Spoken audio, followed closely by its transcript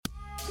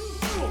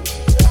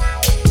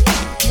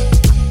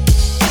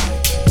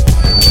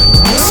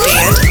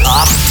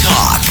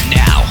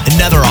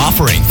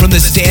offering from the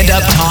Stand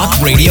Up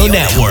Talk Radio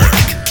Network.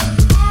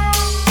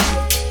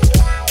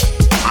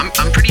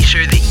 I'm pretty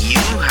sure that you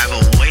have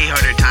a way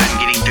harder time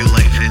getting through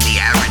life than the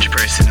average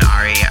person,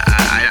 Ari.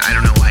 I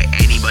don't know why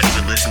anybody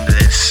would listen to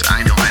this.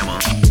 I know I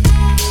won't.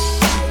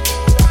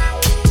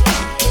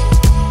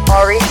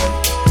 Ari,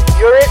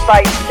 your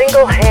advice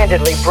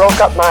single-handedly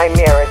broke up my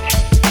marriage.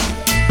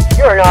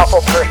 You're an awful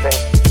person.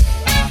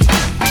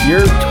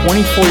 You're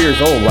 24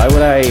 years old. Why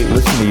would I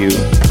listen to you?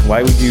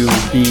 Why would you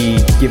be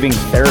giving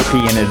therapy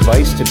and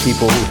advice to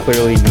people who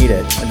clearly need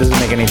it? It doesn't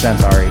make any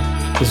sense, Ari.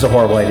 This is a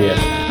horrible idea.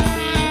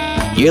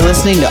 You're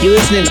listening to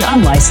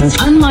unlicensed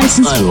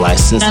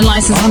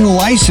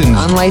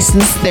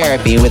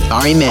therapy with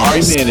Ari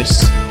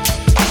Manis.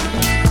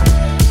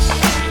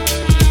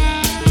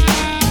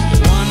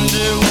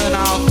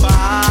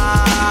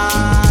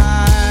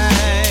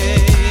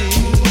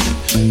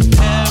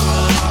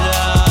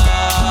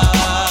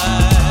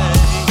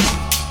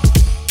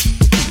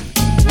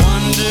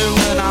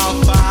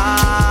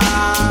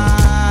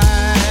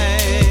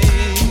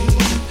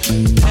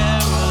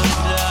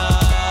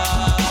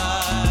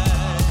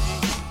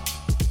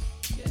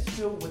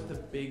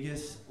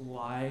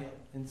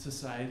 In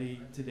society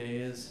today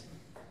is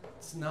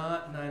it's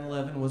not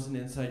 9/11 was an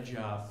inside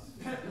job.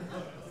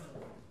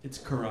 It's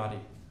karate.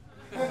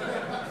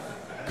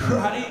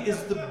 Karate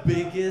is the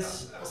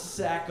biggest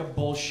sack of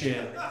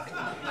bullshit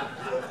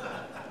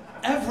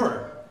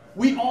ever.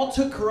 We all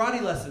took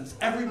karate lessons.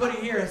 Everybody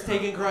here has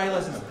taken karate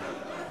lessons.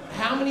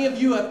 How many of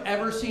you have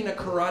ever seen a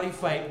karate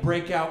fight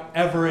break out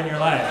ever in your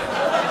life?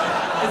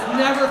 It's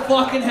never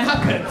fucking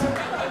happened.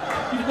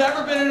 You've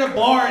never been in a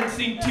bar and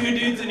seen two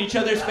dudes in each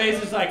other's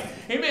faces like,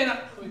 hey man,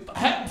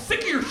 I'm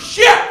sick of your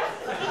shit!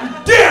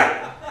 You're dead!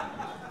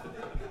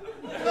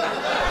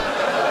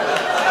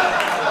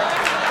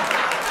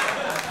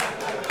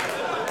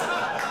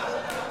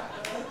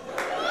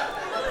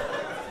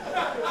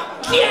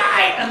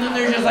 And then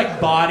there's just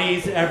like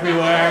bodies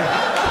everywhere.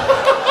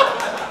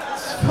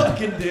 This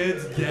fucking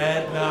dude's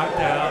dead, knocked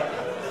out.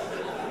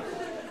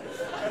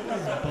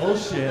 This is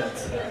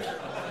bullshit.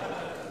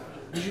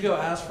 We should go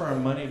ask for our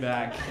money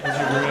back as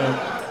a group.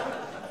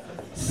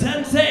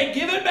 Sensei,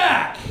 give it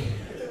back!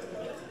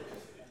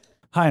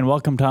 Hi, and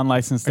welcome to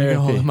Unlicensed Are you Therapy.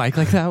 gonna hold the mic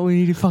like that when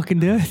you fucking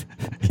do it?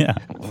 Yeah.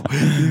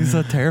 You're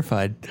so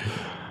terrified.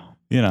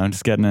 You know, I'm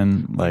just getting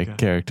in,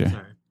 character.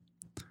 Sorry.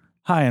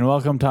 Hi, and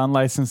welcome to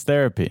Unlicensed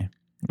Therapy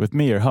with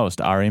me, your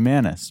host, Ari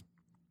Manis.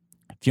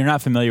 If you're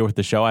not familiar with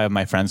the show, I have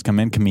my friends come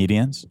in,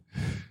 comedians.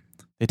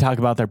 They talk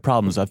about their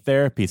problems, a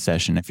therapy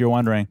session. If you're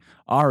wondering,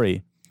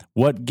 Ari,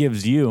 what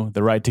gives you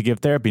the right to give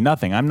therapy?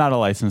 Nothing. I'm not a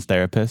licensed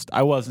therapist.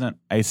 I wasn't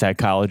a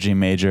psychology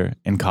major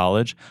in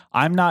college.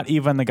 I'm not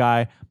even the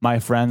guy my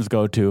friends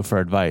go to for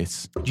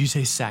advice. Did you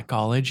say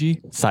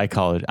psychology?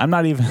 Psychology. I'm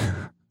not even...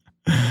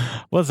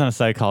 wasn't a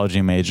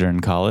psychology major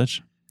in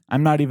college.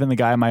 I'm not even the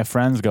guy my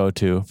friends go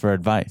to for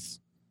advice.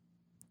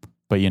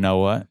 But you know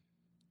what?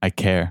 I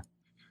care.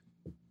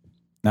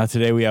 Now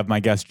today we have my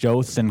guest, Joe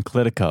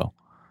Sinclitico.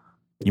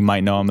 You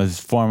might know him as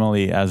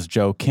formerly as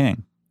Joe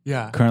King.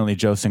 Yeah. Currently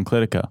Joe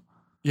Sinclitico.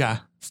 Yeah.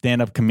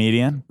 Stand-up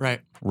comedian. Right.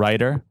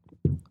 Writer.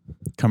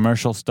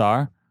 Commercial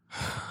star.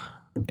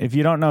 If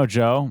you don't know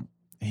Joe,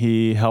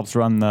 he helps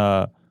run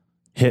the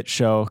hit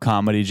show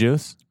Comedy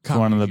Juice. It's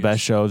one of the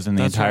best shows in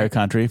the entire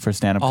country for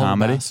stand-up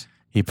comedy.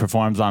 He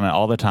performs on it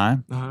all the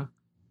time. Uh-huh.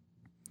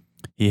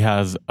 He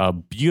has a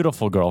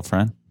beautiful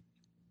girlfriend.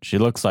 She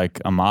looks like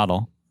a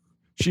model.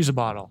 She's a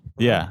bottle.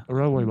 Yeah. A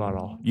runway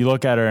bottle. You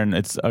look at her and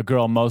it's a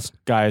girl most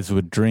guys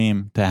would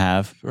dream to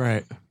have.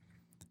 Right.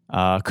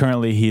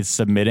 Currently, he's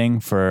submitting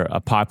for a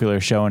popular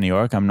show in New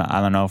York. I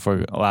don't know if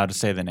we're allowed to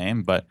say the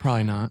name, but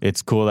probably not.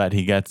 It's cool that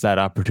he gets that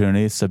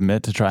opportunity to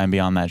submit to try and be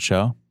on that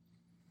show.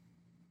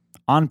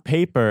 On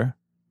paper,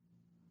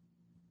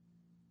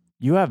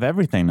 you have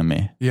everything to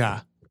me.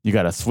 Yeah. You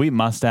got a sweet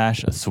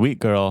mustache, a sweet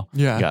girl.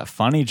 Yeah. You got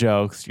funny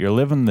jokes. You're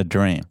living the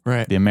dream.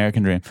 Right. The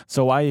American dream.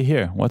 So why are you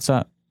here? What's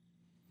up?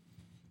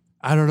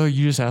 I don't know.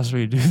 You just asked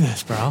me to do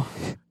this, bro.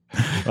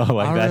 Oh,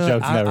 like that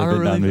joke's never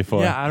been done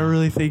before. Yeah, I don't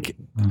really think.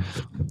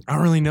 I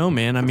don't really know,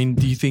 man. I mean,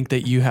 do you think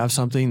that you have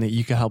something that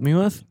you could help me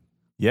with?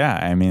 Yeah,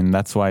 I mean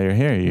that's why you're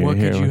here. You're what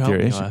here could you with help your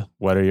me issue. with?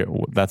 What are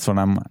your? That's what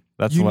I'm.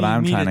 That's you what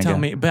I'm need trying to to tell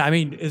get. me. But I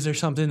mean, is there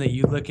something that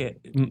you look at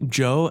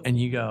Joe and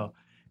you go,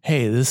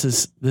 "Hey,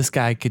 this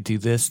guy could do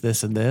this,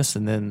 this, and this,"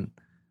 and then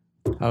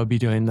I would be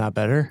doing that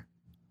better?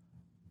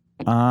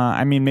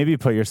 I mean, maybe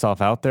put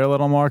yourself out there a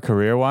little more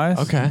career-wise.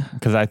 Okay.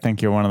 Because I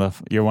think you're one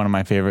of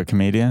my favorite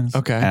comedians.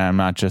 Okay. And I'm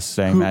not just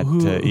saying that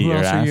to eat your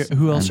ass.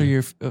 Who else are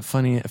your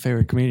funny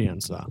favorite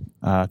comedians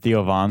though?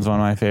 Theo Von's one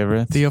of my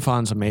favorites. Theo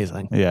Von's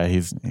amazing. Yeah,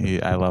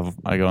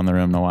 I go in the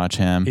room to watch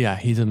him. Yeah,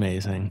 he's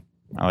amazing.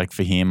 I like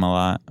Fahim a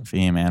lot.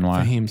 Fahim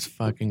Anwar. Fahim's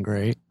fucking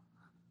great.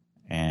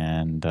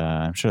 And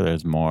I'm sure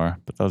there's more,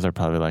 but those are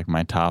probably like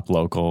my top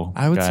local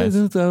I would guys. say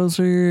that those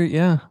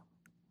are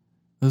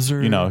those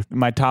are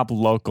my top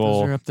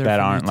local those are up there that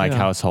for me aren't like too.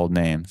 household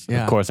names.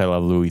 Yeah. Of course, I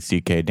love Louis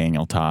C.K.,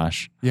 Daniel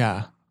Tosh,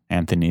 yeah.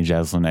 Anthony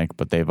Jeselnik,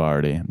 but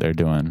they're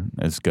doing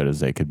as good as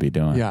they could be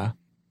doing. Yeah.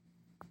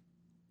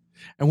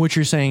 And what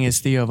you're saying is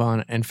Theo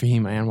Von and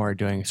Fahim Anwar are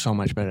doing so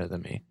much better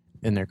than me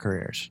in their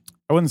careers.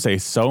 I wouldn't say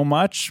so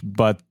much,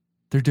 but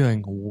They're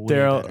doing way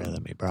better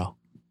than me, bro.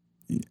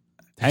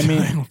 I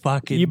mean, Doing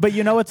fucking but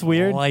you know what's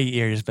weird? light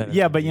years better.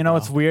 Yeah, than but me, you know bro.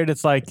 what's weird?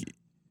 It's like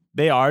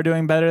they are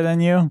doing better than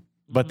you,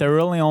 but they're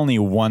really only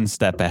one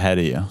step ahead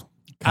of you.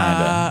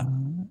 Kind of.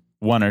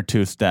 One or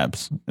two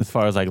steps as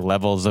far as like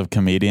levels of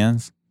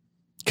comedians.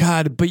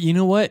 God, but you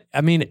know what?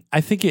 I mean,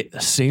 I think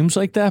it seems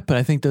like that, but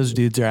I think those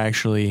dudes are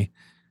actually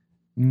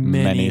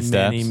many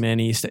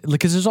steps. steps.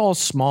 Because there's all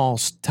small,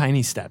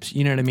 tiny steps.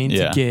 You know what I mean?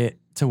 Yeah. To get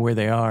to where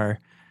they are.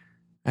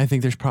 I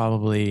think there's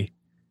probably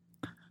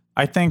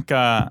I think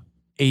 8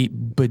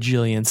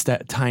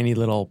 bajillion tiny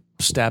little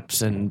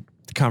steps and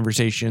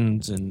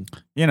conversations. And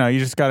you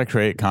just got to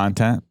create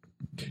content.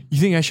 you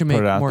think I should make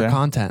Put it out more there.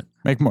 content?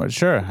 Make more.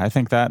 Sure. I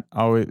think that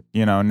always,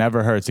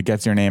 never hurts. It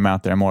gets your name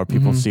out there. More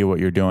people see what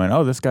you're doing.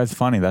 Oh, this guy's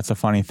funny. That's a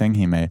funny thing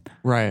he made.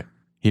 Right.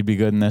 He'd be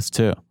good in this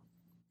too.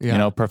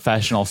 Yeah.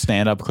 Professional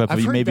stand-up clip.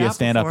 I've heard Maybe a that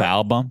stand-up before.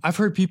 album. I've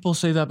heard people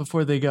say that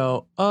before. They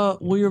go,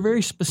 well, you're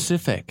very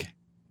specific.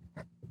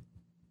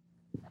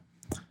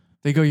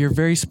 They go, you're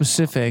very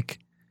specific.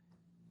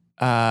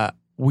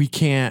 We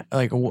can't,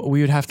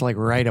 we would have to,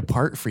 write a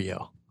part for you.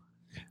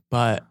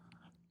 But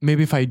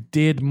maybe if I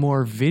did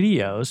more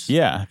videos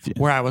Yeah.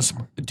 where I was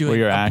doing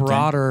you're a acting.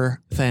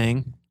 broader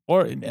thing.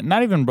 Or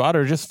not even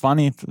broader, just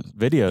funny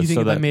videos. You think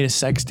so if I made a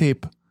sex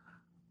tape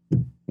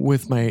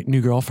with my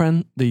new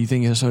girlfriend that you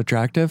think is so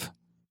attractive?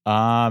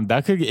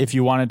 that could, if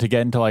you wanted to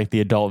get into like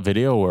the adult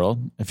video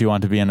world, if you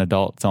want to be an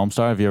adult film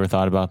star, have you ever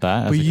thought about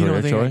that as But a you career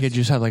don't think I choice? could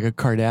just have like a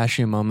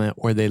Kardashian moment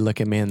where they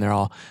look at me and they're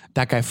all,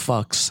 that guy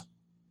fucks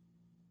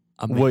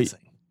amazing.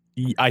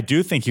 I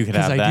do think you could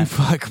Because have I that, do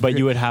fuck. but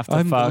you would have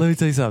to fuck. Let me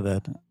tell you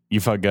something. You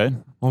fuck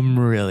good I'm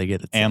really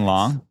good at and sex.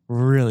 long.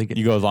 Really good.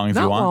 You go as long as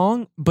Not you want.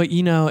 long, but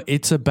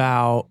it's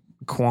about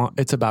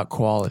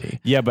quality.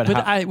 Yeah, but, do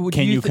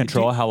can you thi-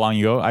 control how long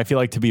you go? I feel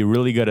like to be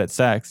really good at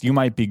sex, you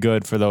might be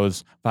good for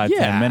those 5-10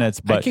 Yeah,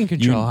 minutes, I but can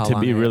control how to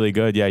long be I- really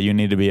good, you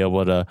need to be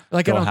able to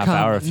Like go I a don't half come.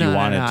 hour if you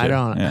wanted to. I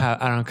don't. Yeah.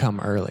 I don't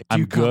come early. Do I'm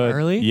you come good.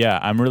 early? Yeah,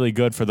 I'm really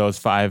good for those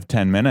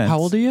 5-10 minutes. How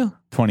old are you?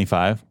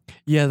 25.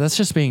 Yeah, that's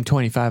just being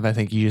 25. I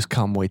think you just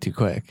come way too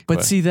quick. But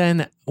Quick. see,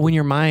 then when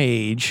you're my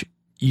age,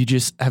 you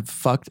just have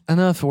fucked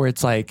enough where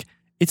it's like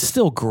it's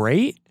still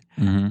great,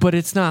 Mhm. but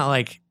it's not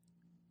like,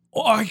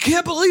 oh, I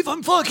can't believe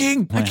I'm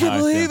fucking. I Like can't how I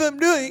believe feel. I'm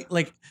doing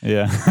like.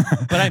 Yeah.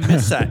 But I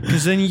miss that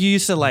because then you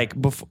used to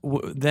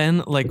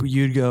then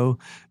you'd go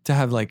to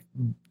have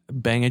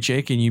bang a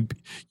chick and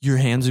your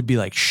hands would be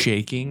like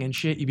shaking and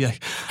shit. You'd be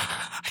like,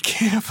 I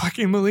can't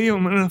fucking believe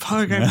I'm gonna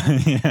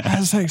fucking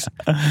have sex.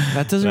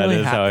 That doesn't That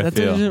really is how I that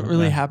feel. doesn't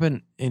really Yeah.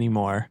 happen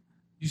anymore.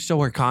 You still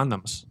wear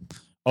condoms.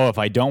 Oh, if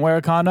I don't wear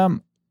a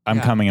condom, I'm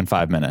Yeah. coming in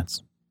 5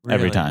 minutes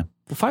every Really? time.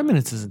 Well, 5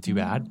 minutes isn't too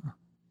bad.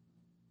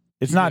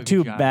 It's You do a not good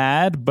too job.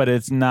 bad, but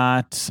it's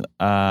not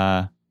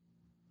the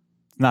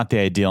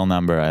ideal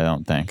number, I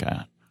don't think.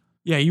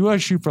 Yeah, you want to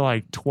shoot for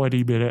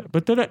 20 minutes,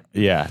 but then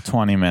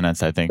 20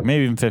 minutes, I think.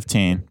 Maybe even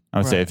 15. I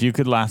would say Right. if you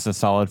could last a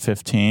solid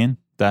 15,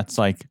 that's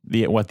like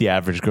what the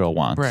average girl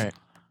wants. right.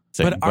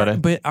 So,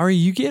 But Ari,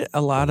 you get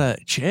a lot of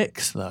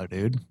chicks though,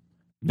 dude.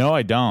 no,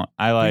 I don't.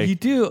 I But you like,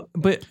 do,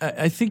 but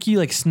I think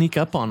you sneak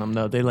up on them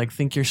though. They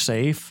think you're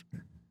safe,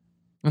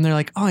 and they're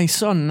like, "Oh, he's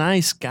so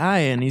nice guy,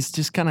 and he's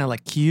just kind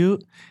of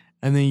cute."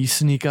 And then you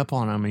sneak up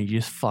on him and you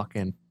just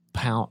fucking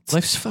pounce.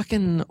 Life's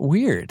fucking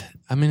weird.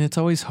 I mean, it's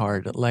always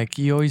hard.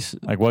 You always,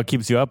 what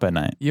keeps you up at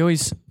night?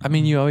 not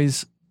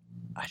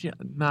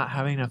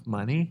having enough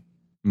money.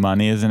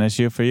 Money is an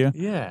issue for you?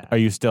 Yeah, Are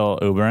you still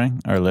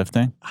Ubering or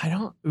lifting? I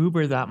don't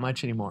Uber that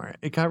much anymore.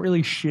 It got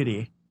really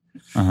shitty.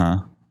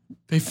 Uh-huh.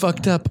 They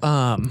fucked up.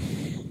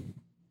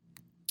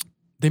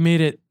 They made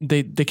it.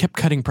 They kept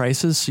cutting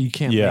prices, so you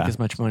can't Yeah. make as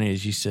much money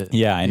as you used to.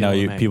 Yeah, I be know able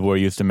to you. make. People were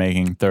used to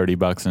making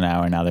 $30 an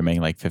hour. Now they're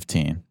making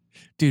 15.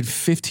 Dude,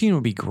 15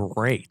 would be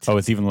great. Oh,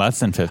 it's even less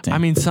than 15. I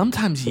mean,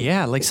 sometimes,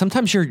 yeah.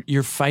 Sometimes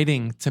you're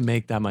fighting to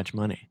make that much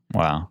money.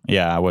 wow.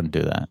 Yeah, I wouldn't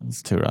do that.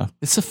 It's too rough.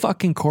 It's the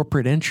fucking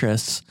corporate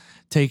interests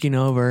taking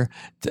over,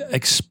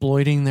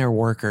 exploiting their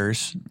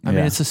workers. I mean,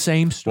 Yeah. it's the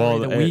same story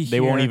Well, that we they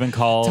won't hear even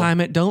call.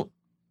 time it. Don't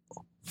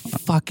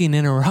fucking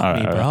interrupt All right,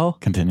 me, all right. bro.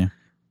 Continue.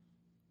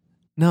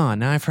 No,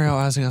 now I forgot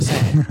what I was gonna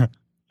say.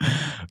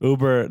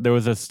 Uber, there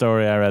was a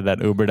story I read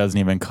that Uber doesn't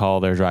even call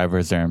their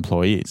drivers their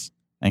employees.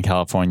 And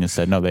California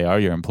said, no, they are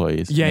your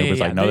employees. Yeah, and yeah, Uber's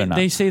yeah. like, no, they're not.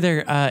 They say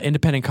they're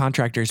independent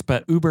contractors,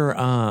 but Uber,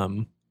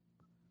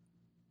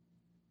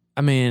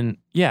 I mean,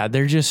 yeah,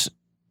 they're just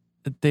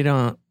they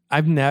don't.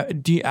 I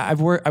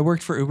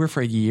worked for Uber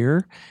for a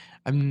year.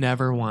 I've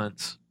never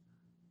once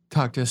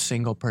talked to a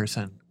single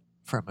person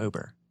from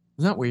Uber.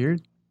 Isn't that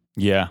weird?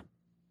 Yeah.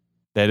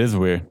 That is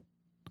weird.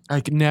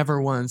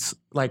 Never once.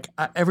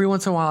 Every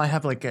once in a while, I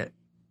have a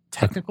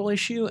technical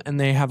issue, and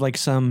they have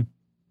some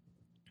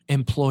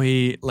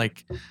employee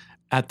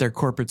at their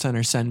corporate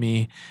center send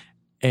me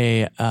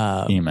a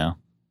Email.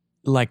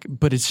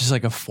 but it's just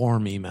a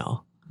form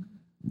email.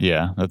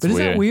 Yeah, that's But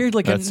weird. isn't that weird?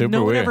 Like, that's super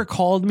no one weird. ever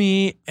called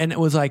me and it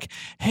was like,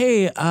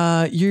 hey,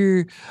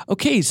 you're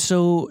okay.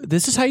 So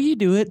this is how you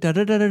do it. Da,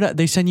 da, da, da, da.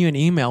 They send you an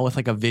email with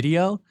like a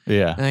video.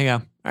 Yeah. And I go,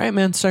 all right,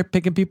 man, start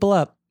picking people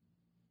up.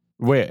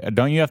 Wait,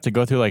 don't you have to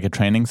go through like a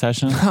training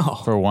session No.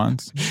 for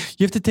once?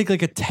 You have to take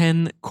like a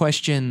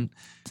 10-question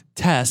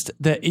test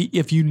that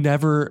if you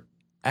never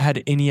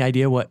had any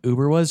idea what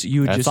Uber was,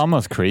 you would That's just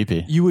almost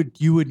creepy. you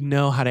would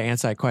know how to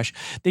answer that question.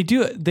 They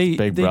do Big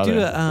do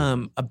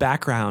Brother. a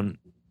background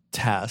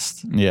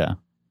test Yeah.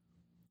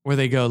 where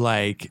they go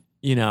like,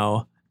 you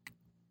know,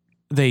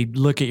 they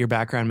look at your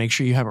background, make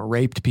sure you haven't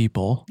raped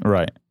people.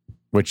 Right.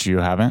 Which you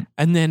haven't?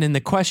 And then in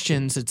the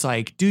questions, it's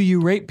like, do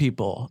you rape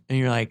people? And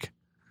you're like,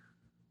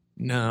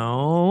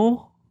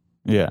 no.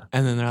 Yeah.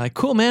 And then they're like,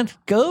 cool, man,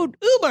 go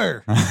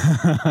Uber.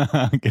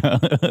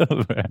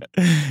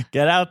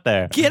 Get out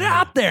there. Get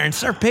out there and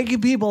start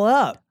picking people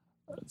up.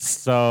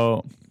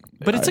 So,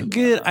 But it's a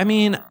good, I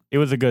mean, it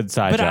was a good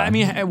side but job. I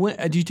mean,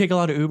 do you take a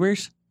lot of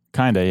Ubers?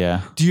 Kinda,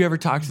 yeah. Do you ever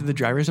talk to the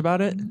drivers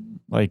about it?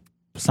 Like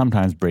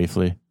sometimes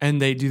briefly. And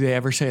do they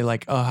ever say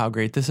like, oh, how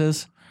great this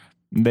is?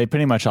 They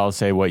pretty much all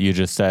say what you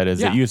just said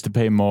is Yeah. it used to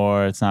pay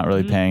more. It's not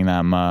really paying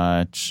that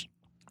much.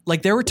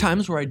 Like there were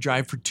times where I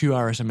drive for 2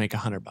 hours and make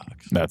 $100.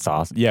 That's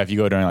awesome. Yeah, if you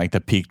go during like the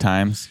peak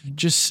times.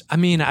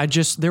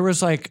 There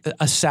was like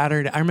a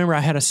Saturday. I remember I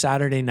had a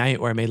Saturday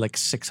night where I made like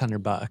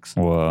 $600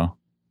 Whoa.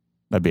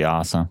 That'd be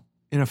awesome.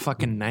 in a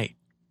fucking night.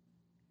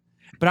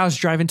 But I was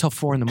driving till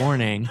 4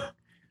 a.m.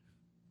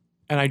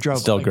 and I drove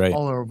Still like, great.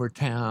 all over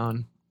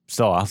town.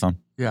 Still awesome.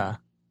 Yeah.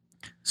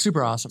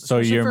 Super awesome. So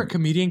Especially you're- for a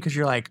comedian because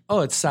you're like,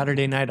 oh, it's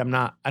Saturday night.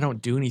 I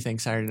don't do anything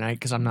Saturday night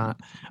because I'm not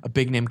a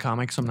big name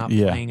comic. So I'm not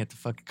Yeah. playing at the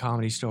fucking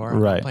Comedy Store. I'm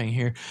Right. not playing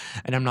here.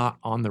 And I'm not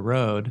on the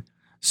road.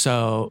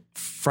 So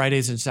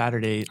Fridays and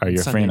Saturdays Are and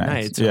your Sunday free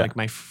nights. are Yeah. like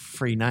my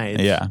free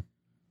nights. Yeah.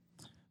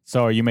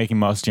 So are you making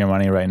most of your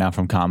money right now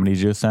from Comedy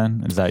Juice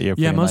then? Is that your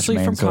Yeah, pretty much mostly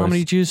main from source?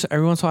 Comedy Juice.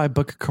 Every once in a while I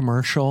book a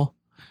commercial.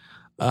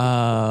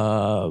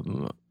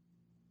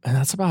 And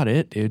that's about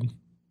it, dude.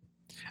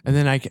 And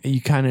then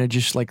you kind of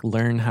just like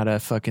learn how to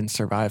fucking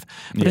survive.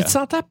 But Yeah. it's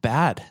not that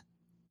bad.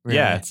 really.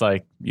 Yeah, it's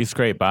like you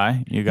scrape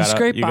by. You You got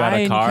scrape you by got a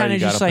and car, you kind you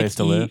of got a just place like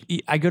to live.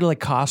 eat. I go to like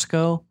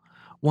Costco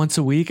once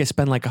a week. I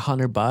spend like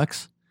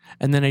 $100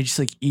 and then I just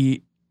like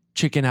eat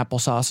chicken apple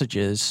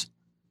sausages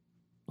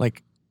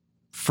like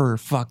for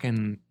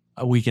fucking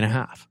a week and a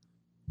half.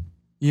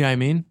 You know what I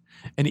mean?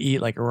 And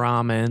eat like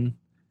ramen,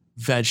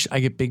 I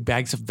get big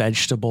bags of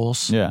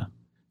vegetables, Yeah.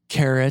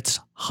 carrots,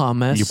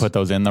 hummus. You put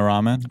those in the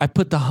ramen, I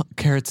put the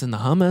carrots in the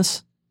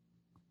hummus.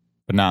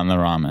 but not in the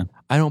ramen.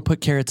 I don't put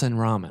carrots in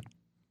ramen.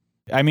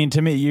 I mean,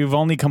 to me,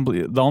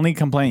 the only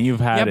complaint you've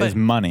had Yeah, is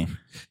money,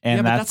 and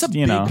yeah, but that's, that's a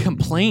you big know,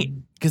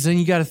 complaint because then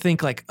you got to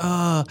think like,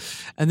 and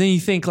then you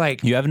think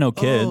like, you have no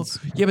kids.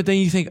 Oh, yeah, but then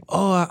you think,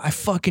 I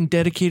fucking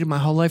dedicated my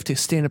whole life to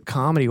stand-up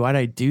comedy. Why'd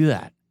I do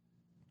that?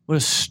 What a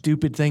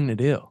stupid thing to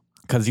do.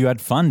 Because you had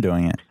fun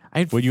doing it. I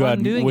had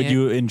fun doing would it.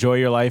 you enjoy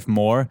your life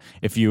more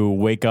if you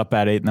wake up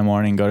at 8 a.m.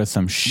 and go to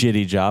some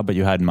shitty job, but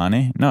you had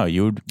money? No,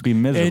 you would be It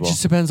miserable.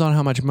 just depends on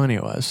how much money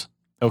it was.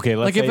 Okay,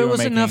 let's Like say if you it were was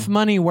making, enough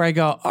money where I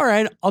go, all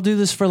right, I'll do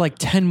this for like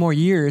 10 more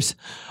years.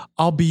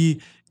 I'll be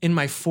in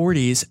my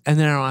 40s and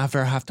then I don't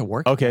ever have to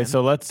work. Okay, again.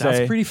 so let's say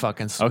That's pretty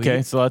fucking sweet.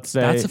 Okay, so let's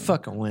say That's a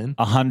fucking win.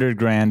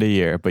 $100,000 a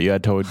year, but you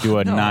had to do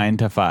a No. 9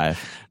 to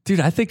 5. Dude,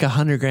 I think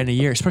 $100,000 a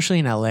year, especially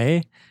in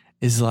LA,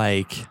 is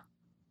like,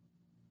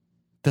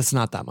 that's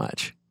not that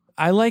much.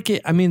 I like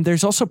it. I mean,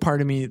 there's also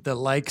part of me that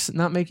likes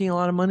not making a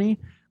lot of money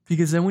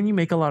because then when you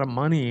make a lot of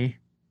money,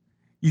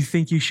 you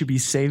think you should be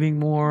saving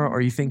more, or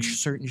you think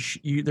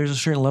there's a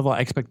certain level of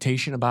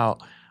expectation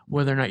about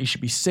whether or not you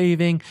should be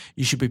saving.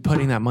 You should be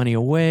putting that money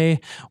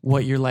away.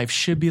 What your life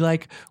should be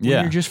like. When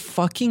Yeah. you're just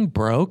fucking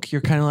broke,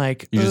 you're kind of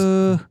like, You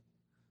just-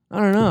 I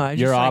don't know. I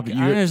You're just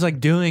I'm just like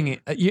doing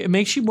it. It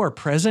makes you more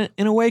present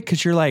in a way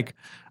because you're like,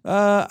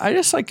 I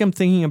just like I'm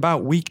thinking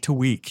about week to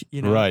week.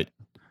 You know, Right.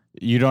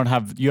 You don't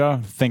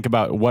think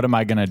about what am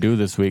I going to do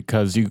this week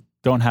because you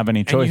don't have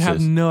any and choices. you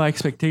have no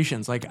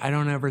expectations. Like I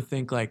don't ever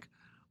think like,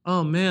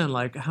 oh man,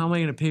 like how am I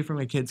going to pay for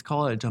my kid's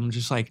college? I'm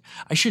just like,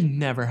 I should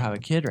never have a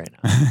kid right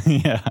now.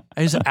 Yeah.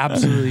 I just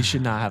absolutely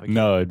should not have a kid.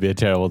 No, it'd be a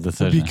terrible It'd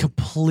decision. be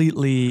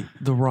completely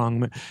the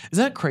wrong. Is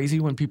that crazy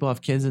when people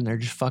have kids and they're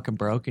just fucking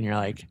broke and you're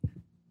like,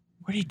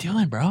 what are you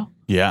doing, bro?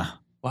 Yeah.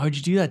 Why would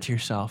you do that to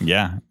yourself?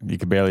 Yeah. You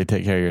could barely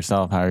take care of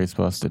yourself. How are you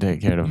supposed to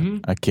take care of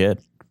Mhm. a kid?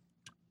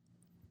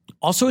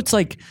 Also, it's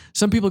like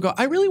some people go,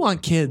 I really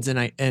want kids, and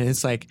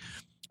it's like,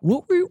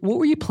 what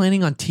were you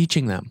planning on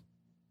teaching them?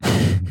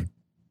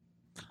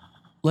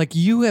 Like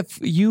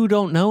you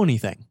don't know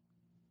anything.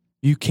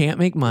 You can't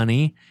make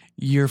money.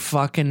 You're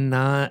fucking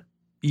not.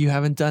 You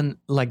haven't done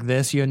like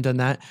this. You haven't done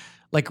that.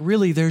 Like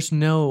really, there's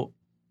no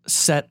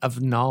set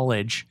of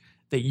knowledge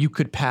that you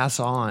could pass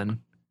on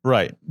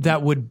Right.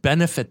 that would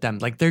benefit them.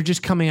 Like they're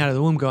just coming out of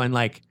the womb going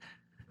like,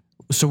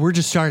 so we're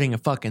just starting a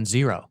fucking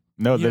zero.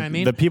 No, You know the, what I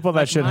mean? the people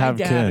that Like, should have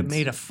my dad kids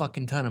made a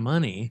fucking ton of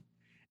money,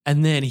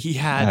 and then he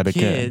had a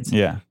kids, kid.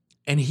 Yeah.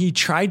 and he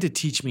tried to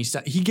teach me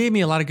stuff. He gave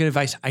me a lot of good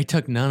advice. I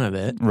took none of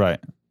it. Right.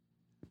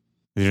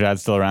 Is your dad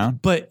still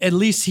around? But at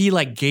least he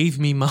like gave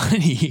me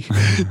money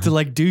to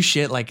like do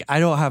shit. Like I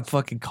don't have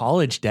fucking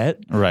college debt.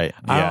 Right.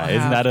 I Yeah. don't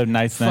Isn't have that a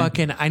nice thing?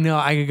 Fucking, I know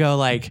I could go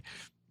like,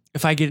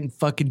 if I get in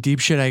fucking deep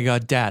shit, I go,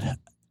 Dad,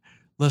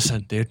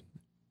 listen, dude,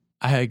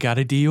 I got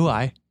a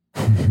DUI.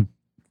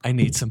 I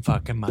need some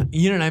fucking money.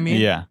 You know what I mean?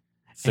 Yeah.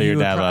 So And your he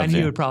would dad loves and he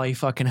you. would probably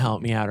fucking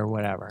help me out or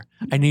whatever.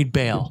 I need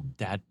bail,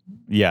 Dad.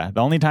 Yeah.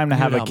 The only time to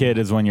have a help kid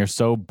is when you're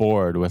so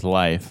bored with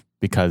life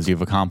because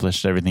you've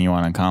accomplished everything you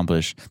want to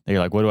accomplish that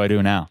you're like, what do I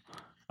do now?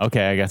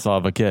 Okay, I guess I'll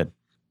have a kid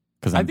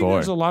because I I'm think bored.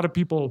 there's a lot of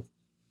people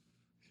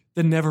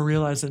that never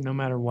realize that no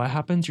matter what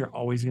happens, you're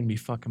always going to be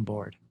fucking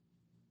bored.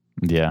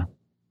 Yeah.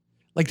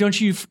 Like, don't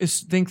you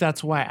think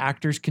that's why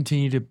actors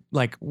continue to,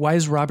 like, why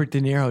does Robert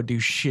De Niro do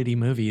shitty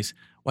movies?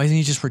 Why isn't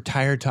he just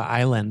retired to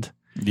Island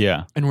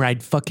Yeah. and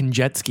ride fucking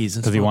jet skis?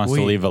 Because he smoke wants to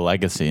weed? leave a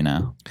legacy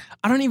now.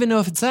 I don't even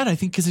know if it's that. I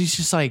think because he's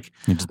just like,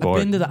 He's just I've bored.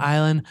 been to the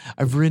island.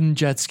 I've ridden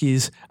jet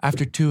skis.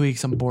 After 2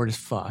 weeks, I'm bored as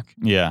fuck.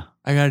 Yeah.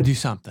 I got to do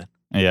something.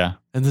 Yeah.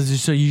 And then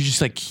so you just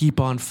like keep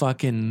on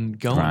fucking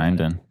going.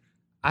 Grinding.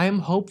 I am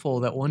hopeful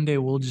that one day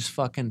we'll just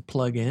fucking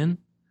plug in.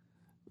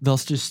 They'll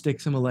just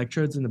stick some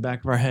electrodes in the back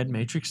of our head,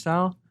 Matrix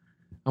style,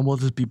 and we'll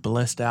just be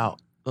blissed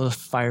out. They'll just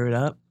fire it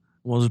up.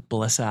 We'll just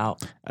bliss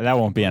out. That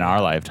won't be in our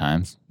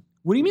lifetimes.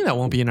 What do you mean that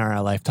won't be in our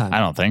lifetime? I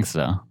don't think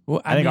so.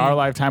 Well, I think mean, our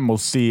lifetime we'll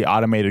see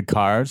automated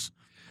cars.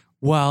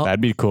 Well,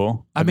 That'd be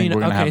cool. I think mean,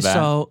 we're gonna okay, have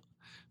that.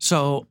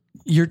 so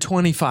you're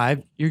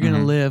 25. You're gonna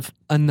Mhm. live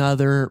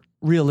another,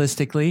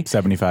 realistically,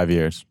 75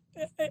 years.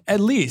 at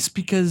least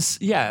because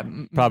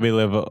Probably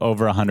live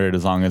over 100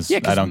 as long as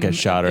 'cause I don't get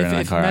shot or in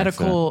a if car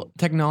medical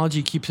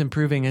technology keeps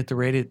improving at the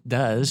rate it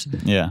does,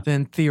 accident. Yeah.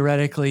 then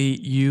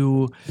theoretically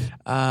you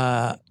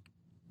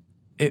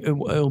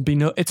it'll be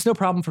it's no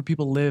problem for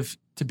people to live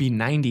to be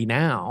 90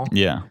 now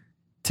Yeah.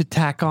 to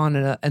tack on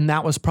and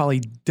that was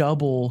probably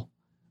double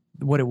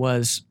what it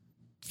was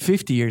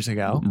 50 years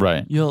ago.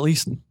 Right. You'll at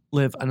least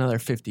live another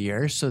 50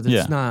 years, so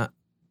that's Yeah.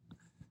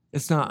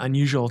 it's not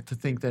unusual to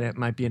think that it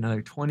might be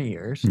another 20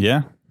 years.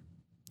 Yeah.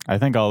 I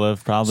think I'll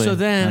live probably So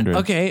then 100.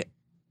 okay,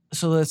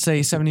 so let's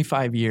say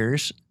 75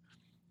 years.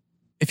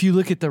 If you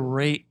look at the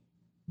rate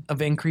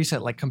of increase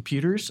at like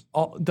computers,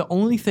 the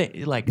only thing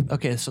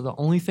so the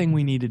only thing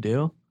we need to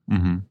do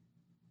Mm-hmm.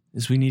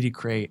 is we need to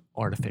create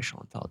artificial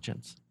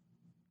intelligence.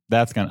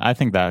 I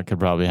think that could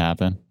probably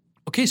happen.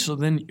 Okay, so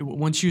then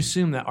once you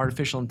assume that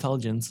artificial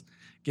intelligence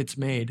gets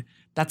made,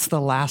 that's the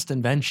last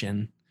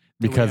invention.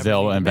 that we Because ever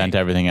they'll need to invent make.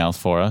 everything else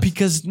for us.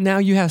 Because now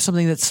you have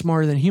something that's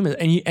smarter than humans,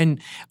 and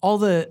all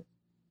the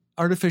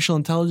artificial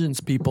intelligence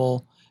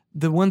people,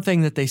 the one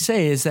thing that they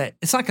say is that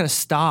it's not going to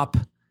stop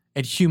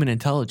at human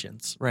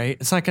intelligence, right?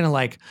 It's not going to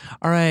like,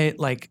 all right,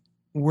 like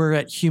we're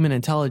at human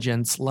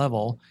intelligence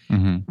level.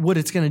 Mm-hmm. What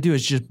it's going to do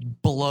is just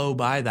blow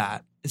by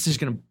that. It's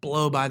just going to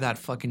blow by that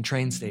fucking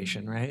train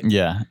station, right?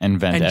 Yeah.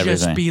 Invent And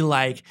everything. just be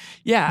like,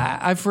 yeah,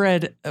 I've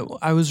read,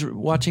 I was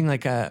watching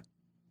like a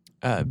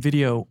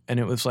video and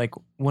it was like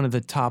one of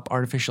the top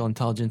artificial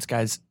intelligence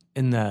guys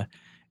in the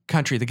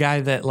country, the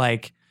guy that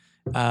like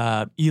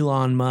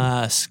Elon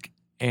Musk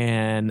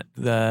and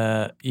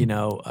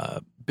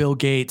Bill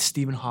Gates,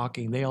 Stephen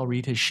Hawking, they all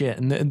read his shit.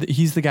 And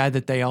he's the guy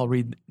that they all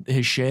read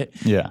his shit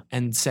Yeah.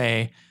 and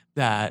say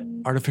that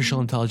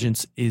artificial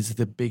intelligence is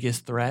the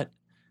biggest threat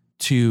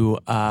to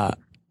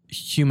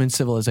human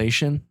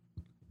civilization,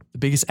 the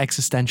biggest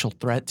existential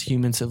threat to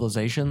human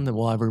civilization that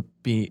will ever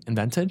be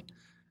invented.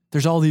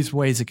 There's all these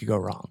ways it could go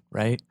wrong,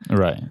 right?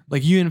 Right.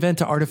 Like you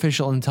invent an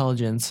artificial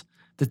intelligence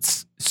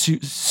that's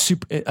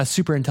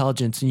super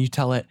intelligence, and you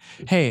tell it,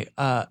 "Hey,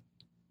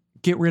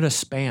 get rid of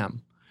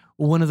spam."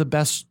 Well, one of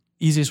the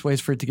easiest ways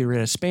for it to get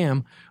rid of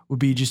spam would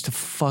be just to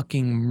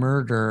fucking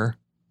murder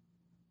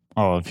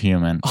All of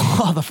human.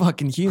 all the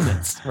fucking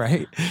humans,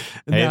 right?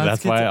 And Hey, now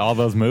that's why all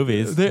those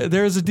movies.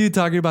 There's a dude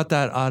talking about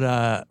that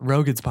on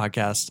Rogan's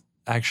podcast,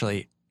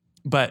 actually.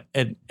 But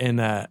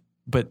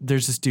but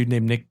there's this dude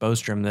named Nick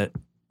Bostrom that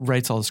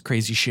writes all this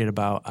crazy shit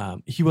about.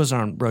 He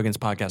wasn't on Rogan's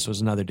podcast; it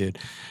was another dude.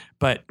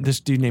 But this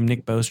dude named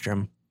Nick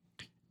Bostrom,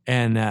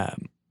 and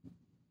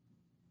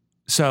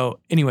so,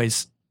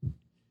 anyways.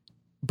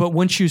 But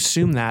once you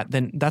assume that,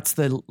 then that's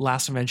the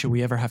last invention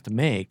we ever have to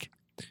make.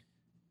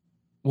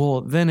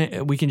 Well,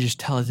 then we can just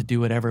tell it to do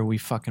whatever we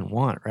fucking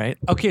want, right?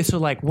 Okay, so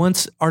like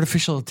once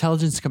artificial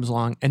intelligence comes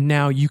along, and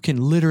now you can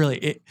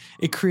literally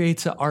it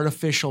creates an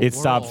artificial. It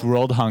world. stops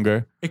world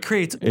hunger. It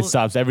creates. It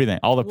stops everything.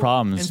 All the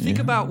problems. And think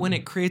about when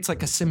it creates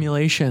like a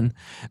simulation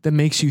that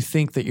makes you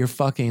think that you're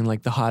fucking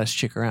like the hottest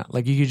chick around.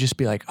 Like you could just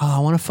be like, oh, I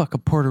want to fuck a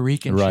Puerto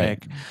Rican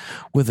Right. chick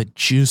with a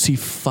juicy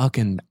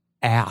fucking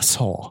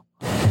asshole.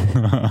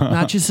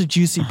 Not just a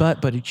juicy butt,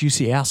 but a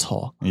juicy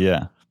asshole.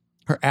 Yeah.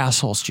 Her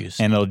asshole's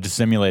juicy. And it'll just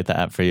simulate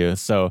that for you.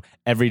 So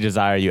every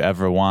desire you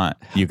ever want,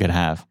 you could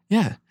have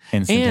Yeah.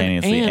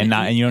 instantaneously.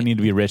 And you don't need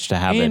to be rich to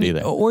have it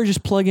either. Or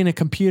just plug in a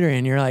computer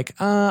and you're like,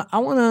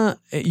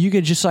 you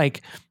could just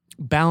like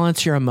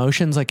balance your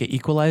emotions like an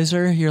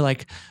equalizer. You're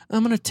like,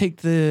 I'm going to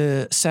take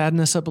the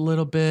sadness up a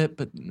little bit,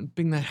 but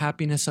bring the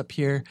happiness up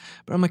here.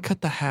 But I'm going to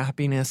cut the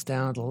happiness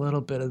down with a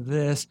little bit of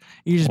this.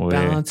 You just Weird.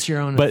 balance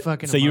your own But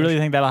fucking so you really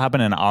emotion. think that'll happen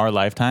in our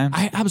lifetime?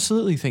 I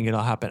absolutely think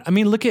it'll happen. I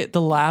mean, look at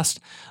the last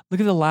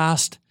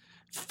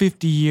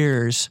 50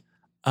 years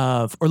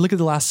or look at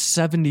the last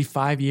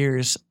 75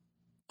 years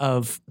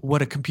of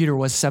what a computer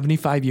was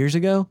 75 years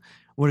ago,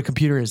 what a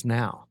computer is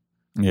now.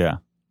 Yeah.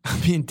 I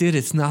mean, dude,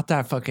 it's not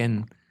that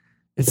crazy.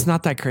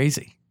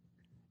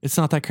 It's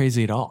not that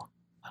crazy at all.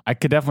 I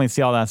could definitely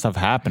see all that stuff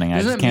happening. I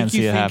Doesn't just it can't make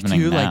see you it think happening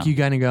too, now. like you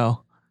kind of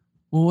go,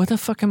 well, what the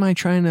fuck why am I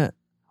trying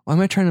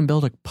to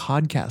build a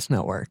podcast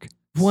network?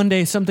 One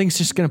day something's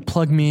just going to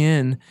plug me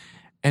in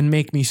and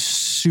make me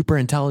super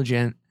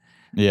intelligent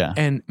yeah.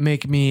 and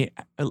make me,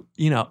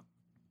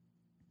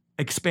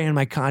 expand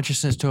my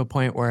consciousness to a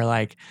point where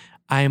like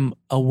I'm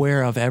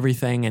aware of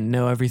everything and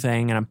know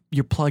everything. And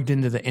you're plugged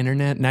into the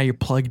internet. Now you're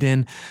plugged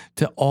in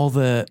to all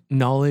the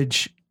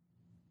knowledge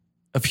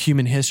of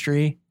human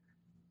history.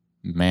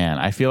 Man,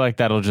 I feel like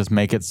that'll just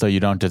make it so you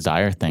don't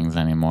desire things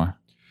anymore.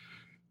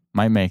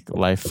 Might make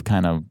life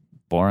kind of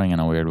boring in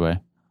a weird way.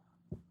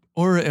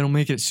 Or it'll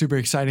make it super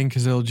exciting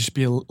because it'll just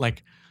be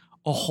like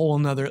a whole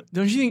nother.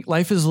 Don't you think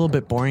life is a little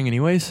bit boring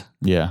anyways?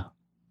 Yeah.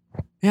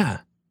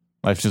 Yeah.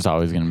 Life's just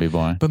always going to be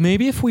boring. But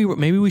maybe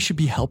maybe we should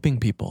be helping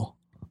people.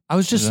 I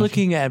was just Is that-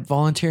 looking at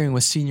volunteering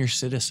with senior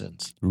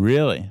citizens.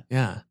 Really?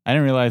 Yeah. I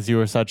didn't realize you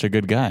were such a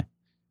good guy.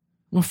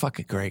 I'm a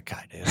fucking great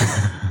guy, dude.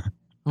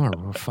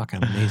 I'm a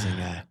fucking amazing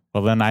guy.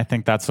 Well, then I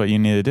think that's what you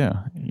need to do.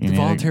 You need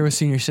Volunteer with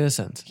senior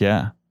citizens.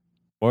 Yeah.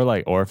 Or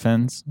like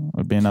orphans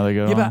would be another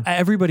good Yeah, one. but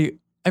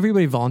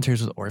everybody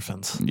volunteers with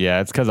orphans.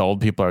 Yeah, it's because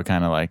old people are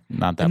kind of like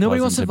not that And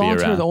nobody pleasant wants to to be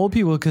volunteer around. with old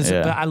people because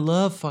Yeah. I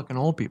love fucking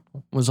old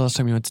people. When was the last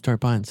time you went to Torrey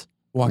Pines?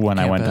 Walked When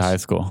I went to campus. high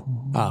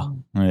school. Oh.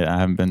 Yeah, I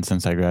haven't been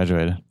since I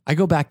graduated. I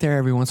go back there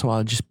every once in a while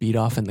and just beat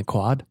off in the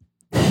quad.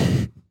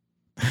 I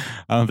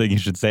don't think you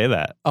should say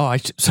that Oh,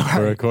 for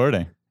sorry.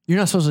 recording. You're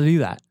not supposed to do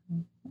that.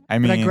 I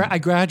But mean, I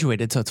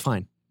graduated, so it's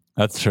fine.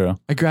 that's true.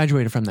 I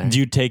graduated from there. Do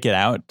you take it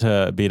out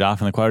to beat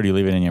off in the quad, or do you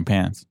leave it in your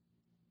pants?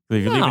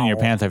 If you leave it in your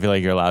No. pants, I feel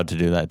like you're allowed to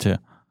do that too.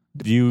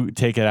 Do you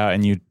take it out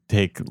and you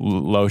take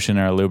lotion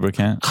or a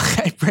lubricant?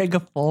 I bring a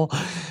full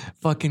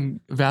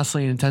fucking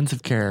Vaseline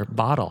intensive care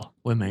bottle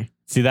with me.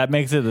 See, that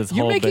makes it this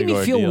You're whole making big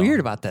me feel ordeal. weird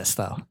about this,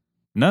 though.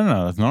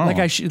 No, it's normal.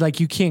 Like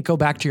you can't go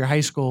back to your high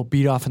school,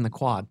 beat off in the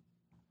quad.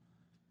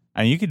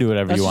 and you can do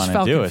whatever That's you just want to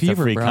Falcon do. It's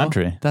Fever, a free bro.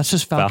 country. That's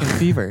just Falcon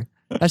Fever.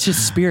 That's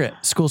just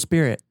school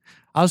spirit.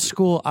 I was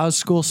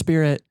school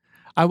spirit.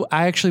 I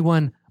actually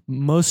won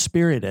most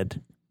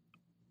spirited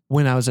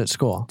when I was at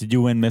school. Did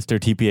you win Mr.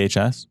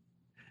 TPHS?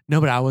 No,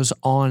 but I was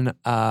on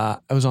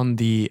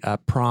the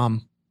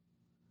prom.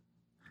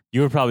 You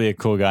were probably a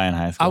cool guy in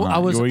high school. I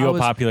was- Were you I a was-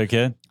 popular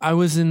kid? I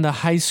was in the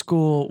high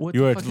school. What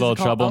You the were a fuck is little it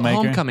called? troublemaker?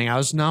 Homecoming. I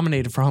was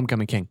nominated for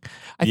Homecoming King.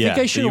 I Yeah, think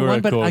I so should you have were won,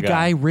 a but cool a guy.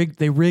 guy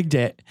rigged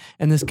it,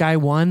 and this guy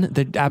won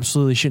that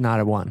absolutely should not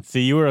have won.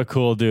 See, you were a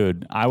cool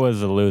dude. I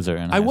was a loser.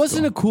 I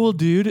wasn't a cool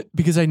dude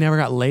because I never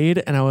got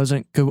laid, and I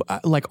wasn't good.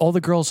 Like all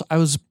the girls, I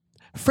was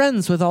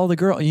friends with all the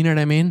girls. You know what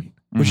I mean?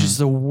 Which Mm-hmm. is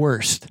the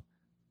worst.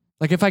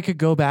 Like if I could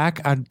go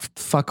back, I'd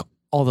fuck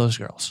all those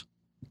girls.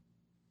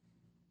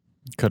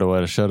 Coulda,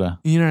 woulda, shoulda.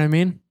 You know what I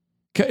mean?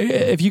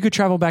 If you could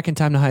travel back in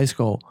time to high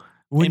school,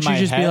 wouldn't In you my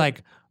just be head-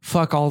 like,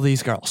 fuck all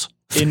these girls?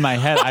 In my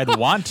head, I'd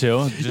want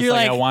to, just You're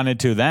like I like, wanted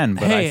to then,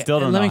 but hey, I still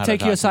don't let know me how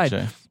take to you talk to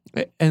aside.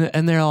 chicks.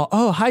 And they're all,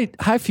 oh,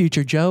 hi,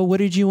 future Joe. What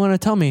did you want to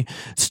tell me?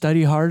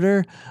 Study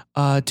harder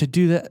to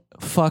do that.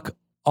 Fuck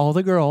all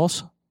the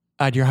girls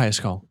at your high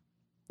school.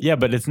 Yeah,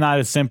 but it's not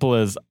as simple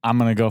as I'm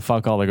gonna go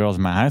fuck all the girls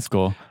in my high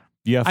school.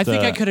 You have I to.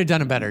 think I could have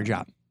done a better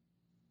job.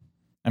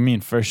 I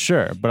mean, for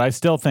sure, but I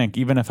still think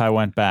even if I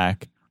went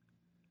back,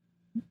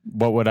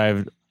 what would I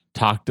have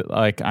talked?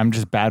 Like, I'm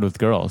just bad with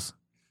girls.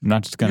 I'm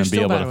not just gonna You're be still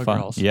able bad to with fuck.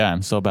 girls. Yeah,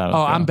 I'm so bad with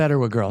Oh, girls. I'm better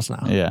with girls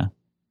now. Yeah,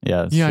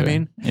 that's You know what I true.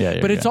 mean? Yeah,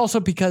 you're But it's good. also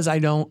because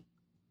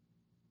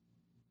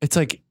it's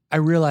like, I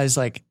realize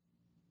like,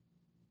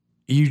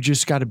 you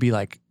just got to be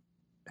like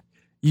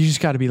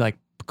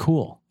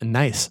cool and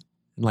nice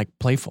and like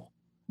playful.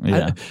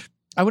 Yeah.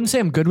 I wouldn't say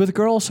I'm good with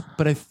girls,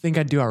 but I think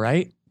I do all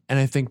right. And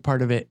I think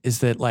part of it is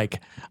that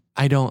like,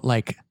 I don't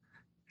like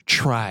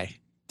try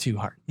too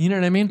hard. You know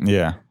what I mean?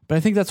 Yeah. But I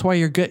think that's why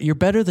you're good. You're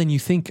better than you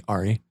think,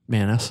 Ari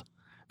Manis,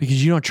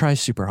 because you don't try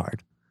super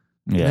hard.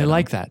 Yeah. They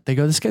like that. They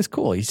go, this guy's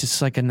cool. He's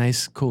just like a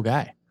nice, cool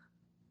guy.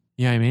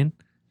 You know what I mean?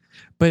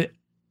 But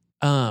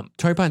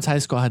Torrey Pines High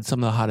School had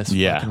some of the hottest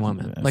fucking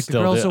women. Like the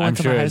Still girls do. that went I'm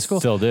to sure my high it school.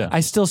 Still do. I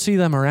still see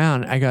them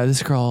around. I go,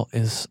 this girl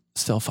is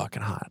still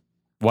fucking hot.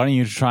 Why don't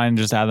you try and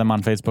just add them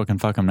on Facebook and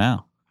fuck them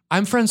now?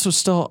 I'm friends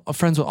with all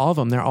of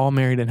them. They're all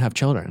married and have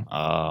children.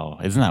 Oh,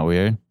 isn't that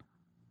weird?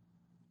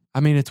 I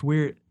mean, it's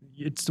weird.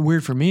 It's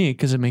weird for me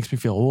because it makes me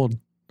feel old.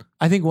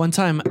 I think one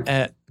time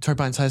at Torrey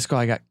Pines High School,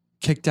 I got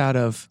kicked out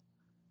of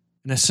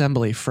an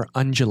assembly for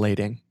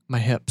undulating my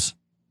hips.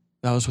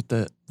 That was what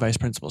the vice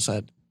principal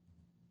said.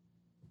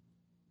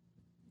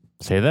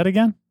 Say that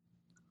again.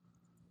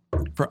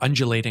 For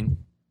undulating.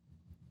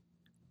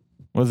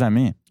 What does that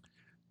mean?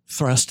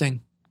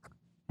 Thrusting.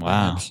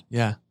 Wow. Perhaps.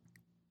 Yeah.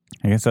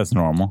 I guess that's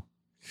normal.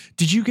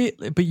 Did you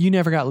but you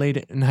never got laid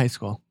in high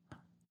school?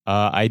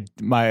 I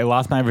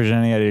lost my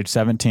virginity at age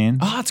 17.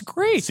 Oh, that's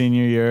great.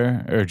 Senior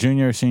year or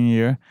junior or senior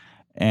year.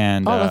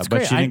 And That's but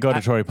great. she didn't go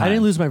to Torrey Pines. I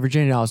didn't lose my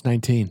virginity until I was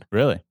 19.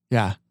 Really?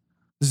 Yeah.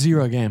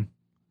 0 game.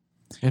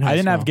 I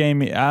didn't have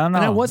game. I don't know.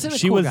 And I wasn't a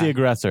she cool was guy. the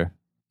aggressor.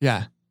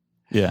 Yeah.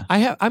 Yeah.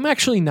 I'm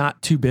actually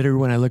not too bitter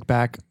when I look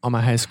back on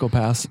my high school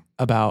past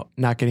about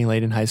not getting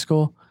laid in high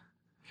school,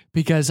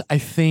 because I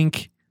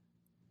think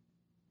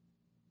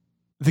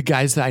the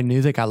guys that I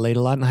knew that got laid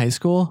a lot in high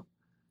school,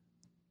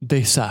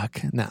 they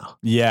suck now.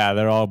 Yeah,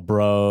 they're all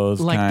bros.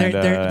 Like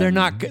they're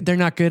not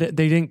good at,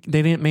 they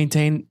didn't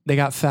maintain, they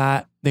got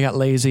fat, they got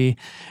lazy.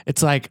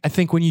 It's like, I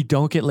think when you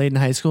don't get laid in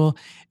high school,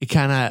 it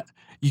kind of,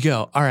 you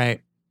go, all right,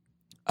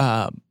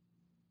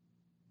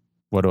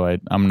 what do I'm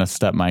gonna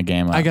step my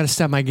game up. I got to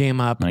step my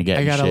game up. I'm gonna get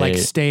I in gotta like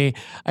shape.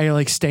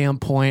 stay on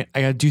point.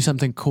 I gotta do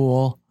something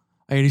cool.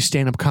 I gotta do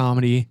stand-up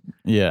comedy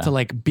Yeah. to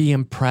like be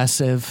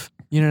impressive.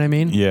 You know what I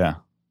mean? Yeah.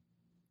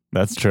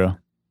 That's true.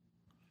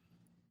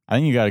 I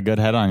think you got a good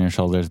head on your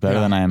shoulders, better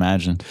than I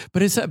imagined.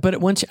 But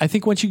once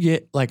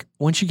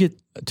you get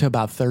to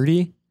about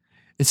 30,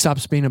 it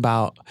stops being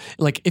about,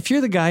 like, if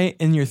you're the guy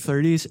in your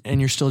 30s and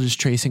you're still just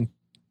chasing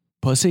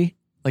pussy,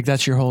 like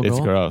that's your whole It's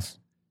goal. gross.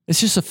 It's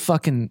just a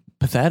fucking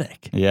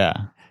pathetic. Yeah.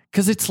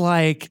 Cause it's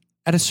like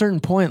at a certain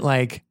point,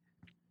 like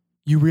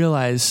you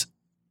realize,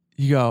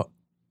 you go,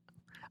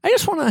 I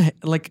just want to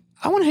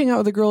I want to hang out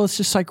with a girl that's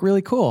just like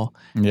really cool.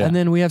 Yeah. And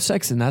then we have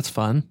sex and that's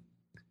fun.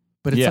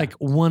 But it's Yeah. like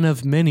one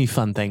of many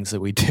fun things that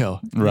we do.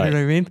 You Right. know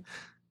what I mean?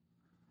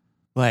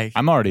 Like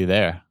I'm already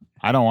there.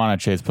 I don't want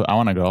to chase. I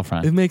want a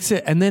girlfriend. it makes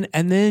it, and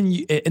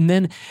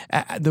then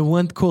the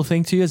one cool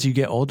thing too, as you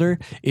get older,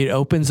 it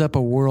opens up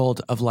a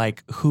world of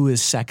like who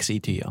is sexy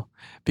to you,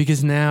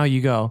 because now you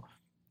go,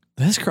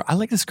 this girl, I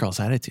like this girl's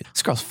attitude.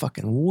 This girl's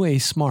fucking way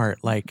smart.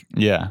 Like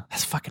Yeah.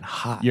 that's fucking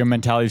hot. Your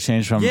mentality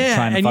changed from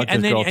trying to fuck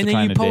this girl to and then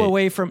trying you to pull date.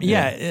 away from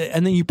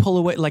and then you pull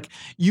away, like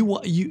you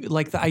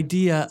like the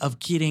idea of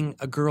getting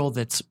a girl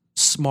that's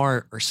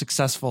smart or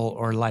successful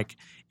or like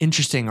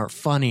interesting or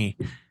funny.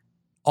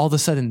 All of a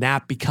sudden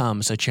that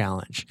becomes a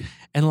challenge,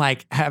 and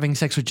like having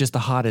sex with just the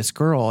hottest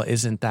girl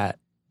isn't that.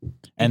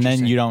 And then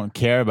interesting. you don't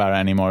care about it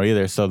anymore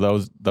either. So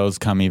those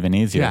come even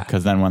easier, Yeah.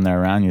 because then when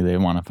they're around you, they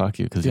want to fuck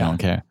you because you Yeah. don't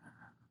care.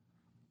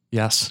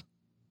 Yes.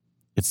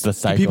 It's the Do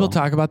cycle. people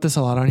talk about this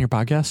a lot on your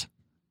podcast?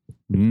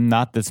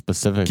 Not this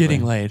specifically.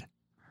 Getting laid.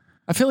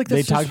 I feel like They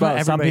that's talk just what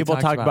about. Some everybody people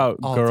talks talk about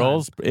all the time.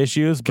 girls'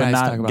 issues, but Guys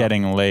talk not about-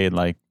 getting laid.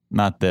 Like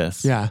not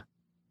this. Yeah.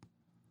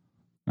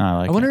 No, I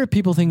like I wonder it. if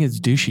people think it's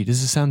douchey.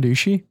 Does it sound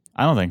douchey?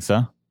 I don't think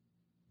so.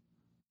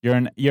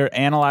 You're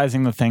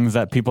analyzing the things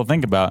that people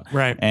think about,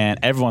 Right. and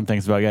everyone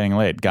thinks about getting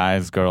laid.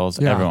 Guys, girls,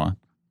 Yeah. everyone.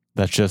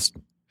 That's just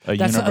a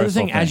That's the universal other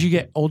thing. As you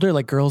get older,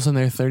 like girls in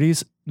their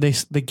 30s, they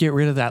get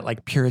rid of that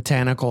like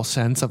puritanical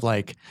sense of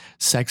like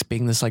sex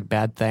being this like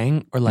bad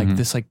thing or like Mhm.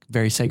 this like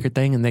very sacred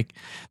thing, and they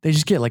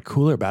just get like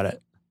cooler about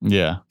it.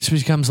 Yeah. It just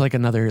becomes like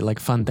another like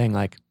fun thing.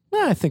 Like,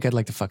 I think I'd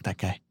like to fuck that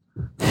guy,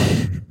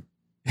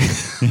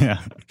 Yeah.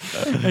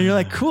 and you're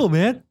like, cool,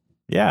 man.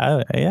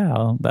 Yeah.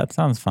 Well, that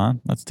sounds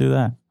fun. Let's do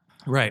that.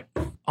 Right.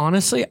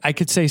 Honestly, I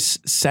could say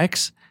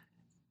sex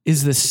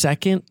is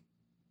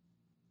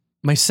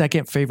my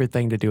second favorite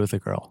thing to do with a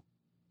girl.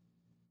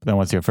 Then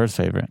what's your first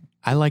favorite?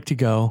 I like to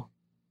go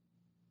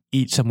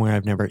eat somewhere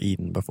I've never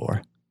eaten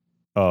before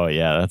Oh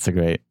yeah, it's a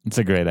great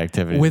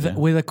activity. with to do.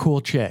 with a cool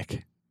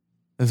chick.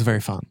 It's very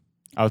fun.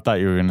 I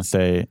thought you were gonna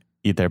say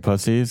eat their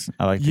pussies.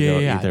 I like to go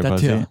Yeah, eat their that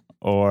pussy. too.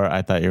 Or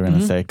I thought you were gonna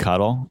Mhm. say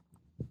cuddle.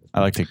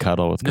 I like to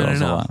cuddle with No, girls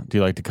no. a lot. Do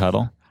you like to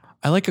cuddle?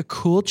 I like a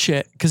cool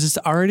chick because it's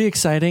already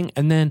exciting,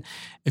 and then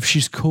if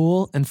she's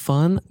cool and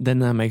fun, then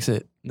that makes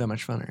it that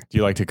much funner. Do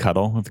you like to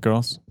cuddle with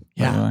girls?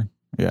 Yeah. By the way?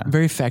 Yeah. I'm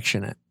very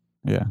affectionate.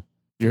 Yeah.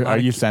 A lot Are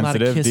of- you a lot of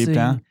sensitive deep kissing,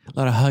 down? A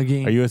lot of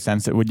hugging. Are you a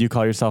sensitive? Would you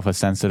call yourself a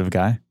sensitive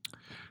guy?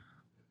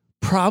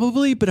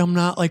 Probably, but I'm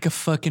not like a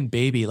fucking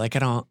baby. Like I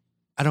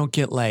don't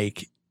get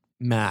like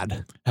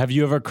mad. Have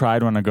you ever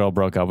cried when a girl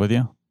broke up with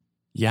you?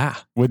 Yeah.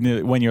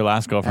 When your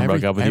last girlfriend Every-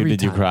 broke up with you, every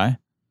did you time. cry?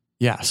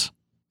 Yes.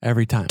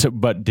 Every time.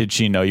 But did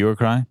she know you were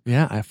crying?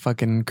 Yeah, I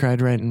fucking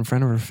cried right in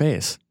front of her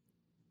face.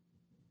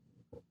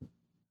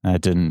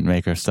 That didn't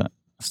make her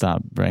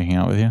stop breaking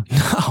up with you?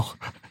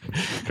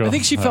 No. I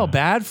think she felt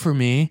bad for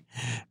me,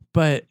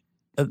 but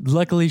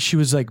luckily she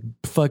was like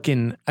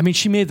fucking, I mean,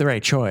 she made the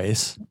right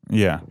choice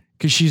Yeah.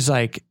 because she's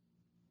like,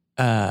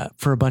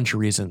 for a bunch of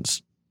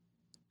reasons.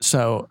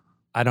 So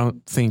I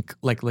don't think,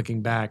 like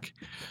looking back,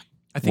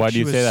 I think Why do she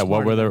you was say that?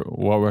 What smart.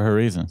 were her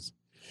reasons?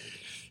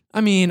 I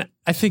mean,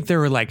 I think there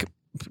were like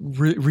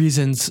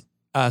reasons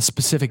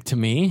specific to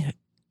me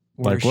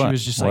where Like she what?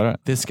 was just What like, are-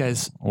 this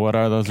guy's What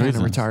are those kind of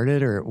reasons?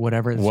 retarded or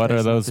whatever. this What are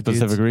guy's those with the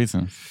specific dudes.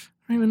 reasons?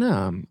 I don't even know.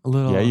 I'm a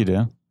little. Yeah, you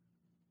do.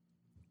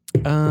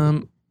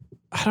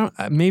 I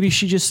don't. Maybe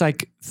she just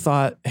like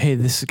thought, "Hey,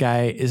 this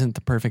guy isn't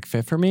the perfect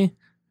fit for me."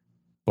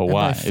 But And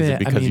why? I Is fit- it I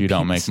because mean, you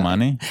don't make penis-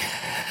 money?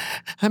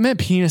 I meant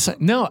penis.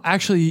 No,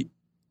 actually,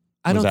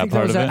 I Was don't that think that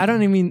part was of that.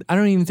 it? I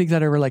don't even think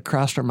that ever like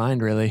crossed her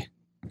mind really.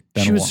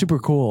 Then She was what? super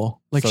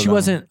cool. Like So she then-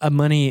 wasn't a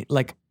money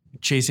like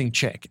chasing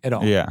chick at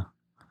all. Yeah.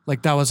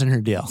 Like that wasn't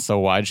her deal. So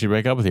why'd she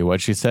break up with you?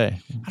 What'd she say?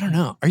 I don't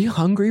know. Are you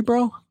hungry,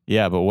 bro?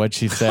 Yeah, but what'd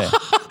she say?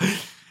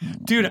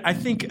 Dude, I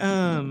think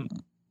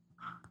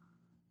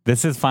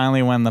This is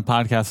finally when the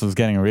podcast was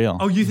getting real.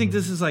 oh, you think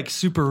this is like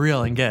super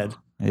real and good.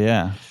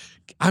 Yeah.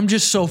 I'm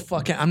just so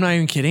fucking I'm not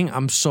even kidding.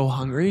 I'm so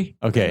hungry.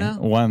 Okay. right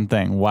now. One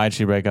thing. Why'd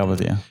she break up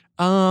with you?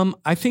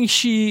 I think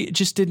she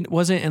just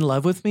wasn't in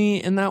love with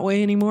me in that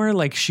way anymore.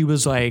 Like she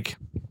was like,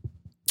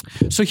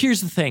 so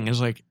here's the thing is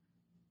like,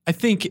 I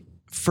think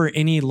for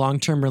any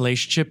long-term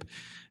relationship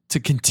to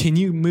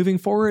continue moving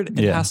forward,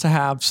 it Yeah. has to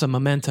have some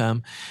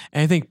momentum.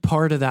 And I think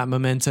part of that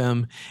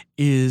momentum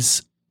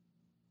is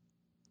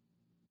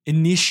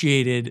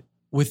initiated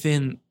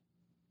within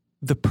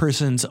the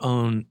person's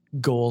own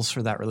goals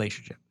for that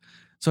relationship.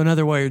 So in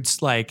other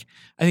words, like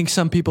I think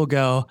some people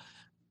go,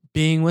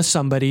 being with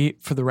somebody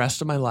for the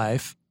rest of my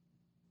life,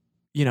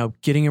 you know,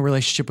 getting a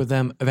relationship with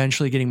them,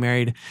 eventually getting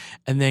married,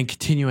 and then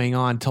continuing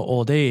on till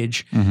old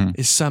age Mhm.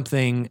 is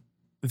something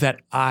that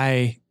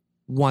I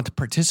want to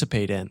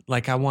participate in.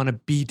 Like I want to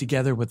be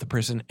together with the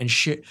person and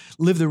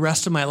live the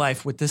rest of my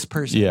life with this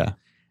person. Yeah.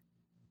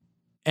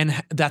 And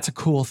that's a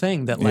cool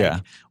thing that like Yeah.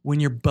 when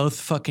you're both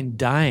fucking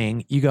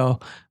dying, you go,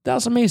 that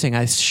was amazing.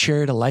 I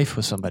shared a life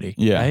with somebody.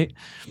 Yeah. Right.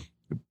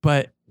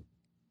 But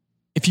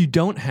if you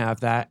don't have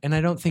that, and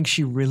I don't think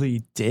she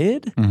really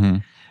did, hmm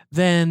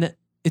then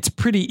it's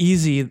pretty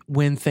easy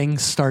when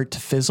things start to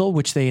fizzle,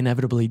 which they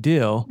inevitably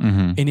do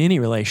hmm in any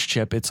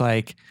relationship. It's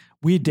like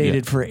we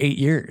dated for 8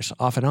 years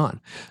off and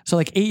on. So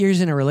like 8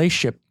 years in a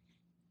relationship,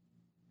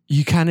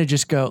 you kind of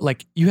just go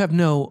like, you have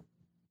no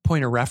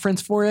point of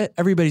reference for it.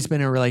 Everybody's been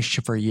in a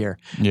relationship for a year.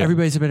 Yeah.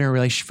 Everybody's been in a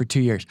relationship for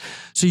 2 years.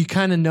 So you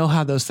kind of know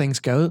how those things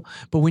go.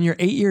 But when you're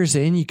 8 years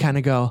in, you kind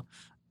of go,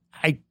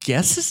 I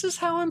guess this is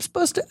how I'm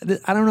supposed to,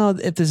 I don't know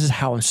if this is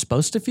how I'm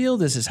supposed to feel.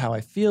 This is how I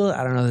feel.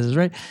 I don't know if this is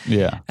right.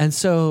 Yeah. And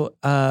so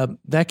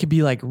that could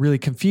be like really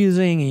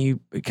confusing, and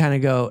you kind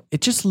of go, it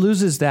just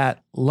loses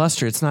that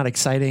luster. It's not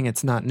exciting.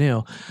 It's not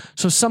new.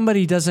 So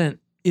somebody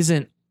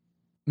isn't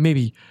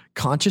maybe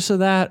conscious of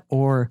that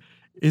or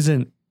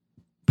isn't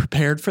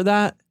prepared for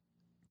that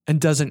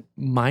and doesn't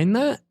mind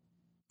that,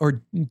 or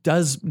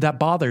that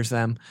bothers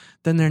them,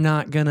 then they're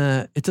not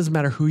gonna, it doesn't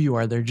matter who you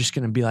are. They're just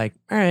gonna be like,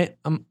 all right,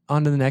 I'm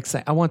on to the next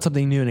thing. I want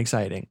something new and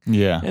exciting.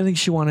 Yeah. I think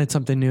she wanted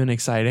something new and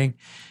exciting.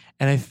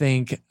 And I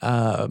think,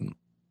 I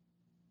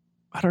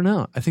don't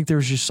know. I think there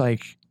was just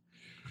like,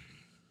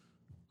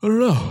 I don't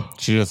know.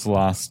 She just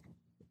lost.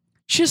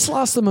 She just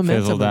lost the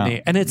momentum Fizzled with out.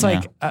 me. And it's Yeah.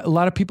 like, a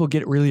lot of people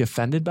get really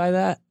offended by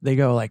that. They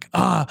go like,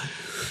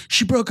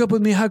 she broke up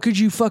with me. How could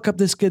you fuck up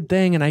this good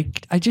thing? And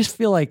I just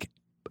feel like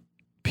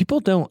people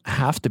don't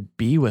have to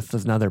be with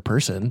another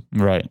person.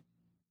 Right.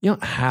 You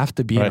don't have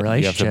to be in a Right. You have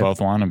relationship. to both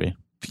want to be.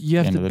 You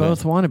have end to of the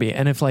both want to be.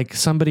 And if like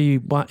somebody,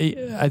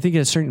 I think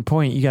at a certain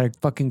point, you got to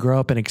fucking grow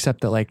up and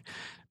accept that like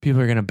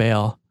people are going to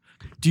bail.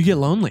 Do you get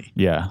lonely?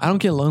 Yeah. I don't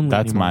get lonely.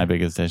 That's anymore. my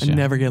biggest I issue.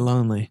 never get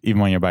lonely. Even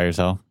when you're by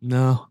yourself.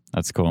 No.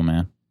 That's cool,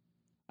 man.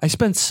 I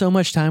spent so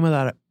much time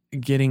without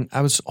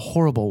I was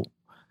horrible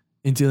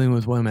in dealing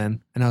with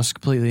women, and I was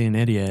completely an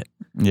idiot.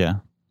 Yeah.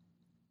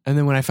 And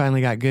then when I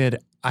finally got good,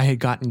 I had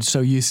gotten so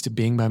used to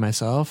being by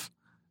myself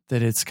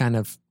that it's kind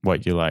of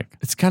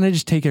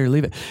just take it or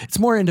leave it. It's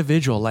more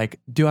individual. Like,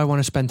 do I want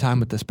to spend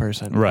time with this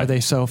person? Right. Are they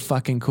so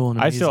fucking cool and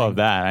I amazing? still have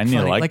that. I need to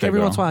Funny. like like the every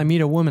girl. once in a while I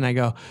meet a woman, I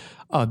go,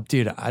 oh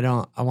dude, I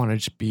want to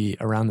just be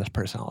around this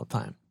person all the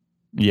time.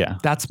 Yeah.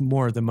 That's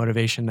more the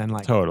motivation than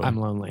like, Totally. I'm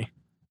lonely.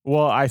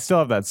 Well, I still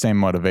have that same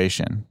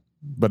motivation,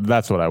 but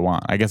that's what I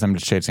want. I guess I'm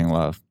just chasing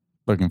love,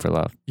 looking for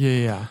love.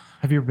 Yeah.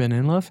 Have you ever been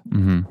in love?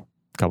 Mm-hmm.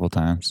 A couple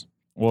times.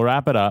 We'll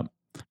wrap it up.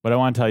 What I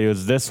want to tell you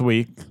is this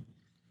week,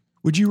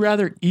 Would you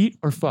rather eat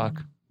or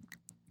fuck?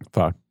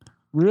 fuck,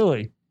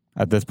 Really?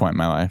 at this point in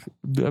my life,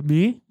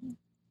 Me?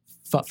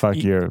 fuck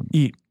eat, your,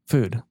 eat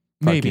food.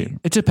 Maybe. you.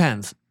 It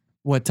depends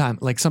what time.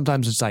 Like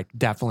sometimes it's like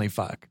definitely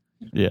fuck.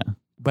 yeah.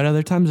 But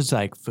other times it's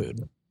like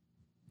food.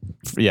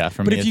 Yeah,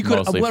 for But me, if you it's could,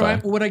 mostly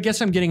fuck. what I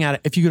guess I'm getting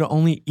at, if you could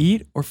only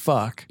eat or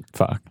fuck.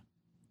 Fuck.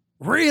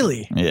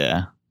 Really?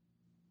 Yeah.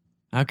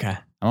 Okay.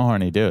 I'm a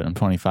horny dude. I'm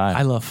 25.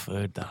 I love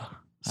food though.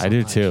 I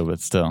do much. too, but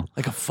still.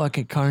 Like a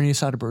fucking carne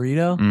asada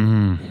burrito.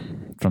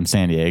 From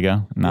San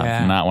Diego.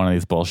 Yeah. Not one of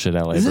these bullshit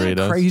LA Isn't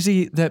burritos. it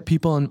crazy that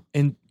people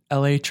in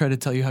LA try to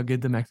tell you how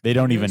good the Mexican They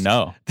don't food even is?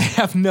 know. They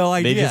have no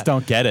idea. They just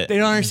don't get it. They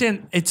don't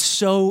understand. It's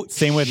so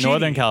Same with shitty.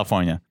 Northern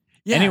California.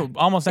 Yeah.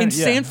 Almost in yeah.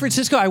 San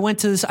Francisco, I went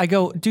to this. I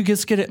go, dude,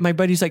 let's get it. My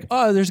buddy's like,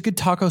 oh, there's a good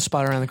taco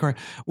spot around the corner.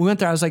 We went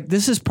there. I was like,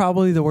 this is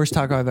probably the worst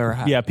taco I've ever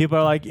had. Yeah, people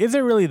are like, is it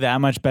really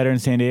that much better in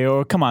San Diego?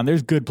 Or come on,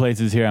 there's good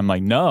places here. I'm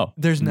like, no.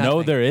 There's No,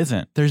 nothing. there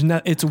isn't. There's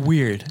not. It's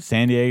weird.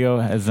 San Diego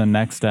is the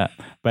next step.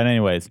 But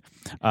anyways,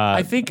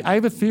 I think I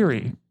have a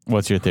theory.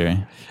 what's your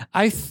theory?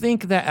 I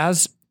think that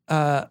as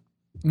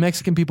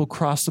Mexican people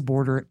cross the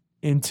border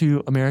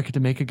into America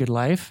to make a good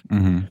life,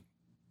 Mm-hmm.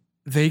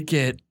 they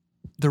get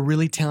the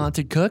really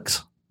talented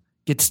cooks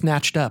get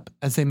snatched up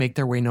as they make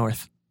their way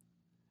north.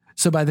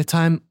 So by the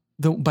time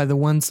by the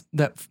ones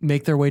that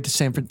make their way to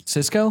San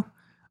Francisco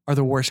are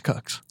the worst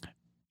cooks.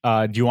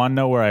 Do you want to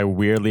know where I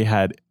weirdly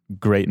had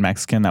great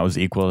Mexican that was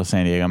equal to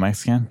San Diego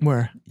Mexican?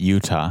 Where?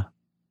 Utah.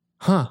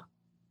 Huh.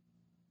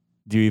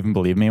 Do you even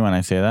believe me when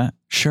I say that?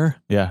 Sure.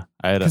 Yeah.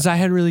 Because I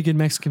had really good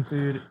Mexican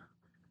food.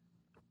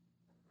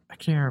 I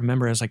can't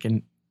remember. It was like I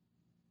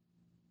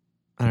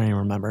don't even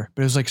remember.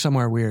 But it was like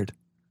somewhere weird.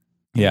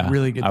 Yeah.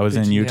 Really good. I was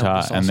good in nail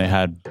Utah salsa. and they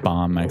had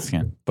bomb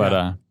Mexican.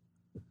 But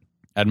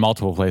at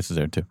multiple places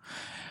there too.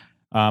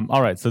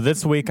 All right. So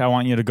this week I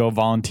want you to go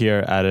volunteer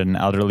at an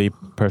elderly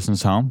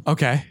person's home.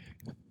 Okay.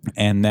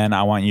 And then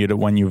I want you to,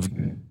 when you've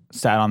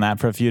sat on that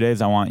for a few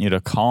days, I want you to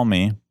call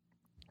me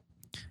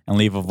and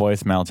leave a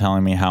voicemail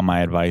telling me how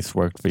my advice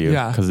worked for you.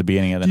 Yeah. Because the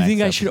beginning of the Do you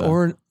next think I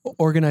episode. should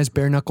organize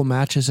bare knuckle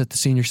matches at the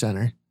senior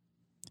center?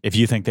 If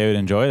you think they would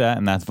enjoy that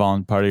and that's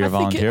part of your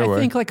volunteer work.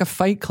 I think like a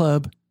fight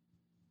club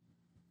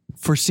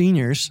for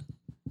seniors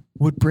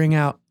would bring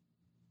out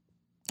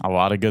a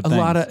lot of good a things.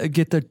 lot of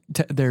get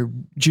their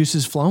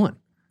juices flowing.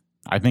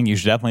 I think you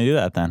should definitely do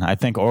that then. I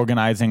think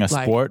organizing a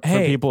Like, sport for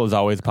hey, people is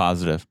always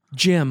positive.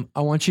 Jim,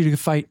 I want you to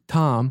fight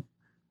Tom.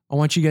 I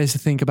want you guys to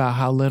think about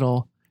how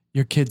little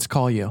your kids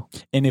call you.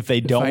 And if they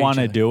don't fight want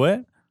to each other. do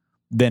it,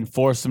 then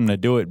force them to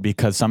do it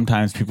because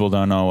sometimes people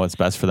don't know what's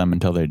best for them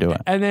until they do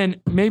it. And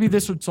then maybe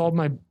this would solve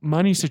my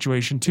money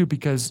situation too,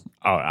 because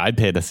Oh, I'd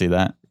pay to see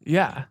that.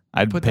 yeah,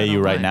 I'd put pay that you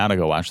right online. now to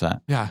go watch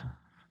that. Yeah.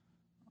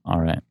 All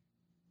right.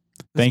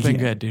 Thank Thank you.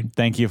 been good, dude.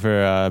 Thank you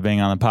for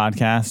being on the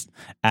podcast.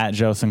 At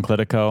Joe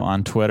Sinclitico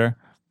on Twitter.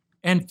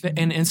 And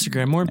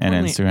Instagram. More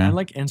importantly, Instagram. I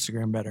like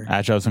Instagram better.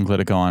 At Joe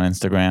Sinclitico on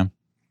Instagram.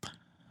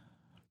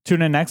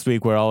 Tune in next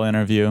week where I'll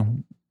interview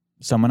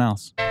someone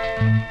else.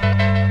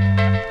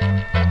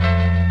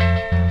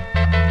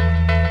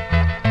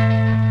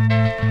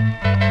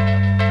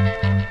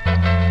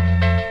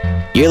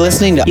 You're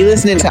listening to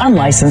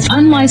Unlicensed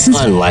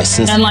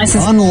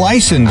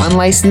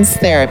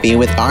therapy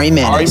with Ari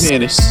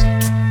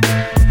Manis.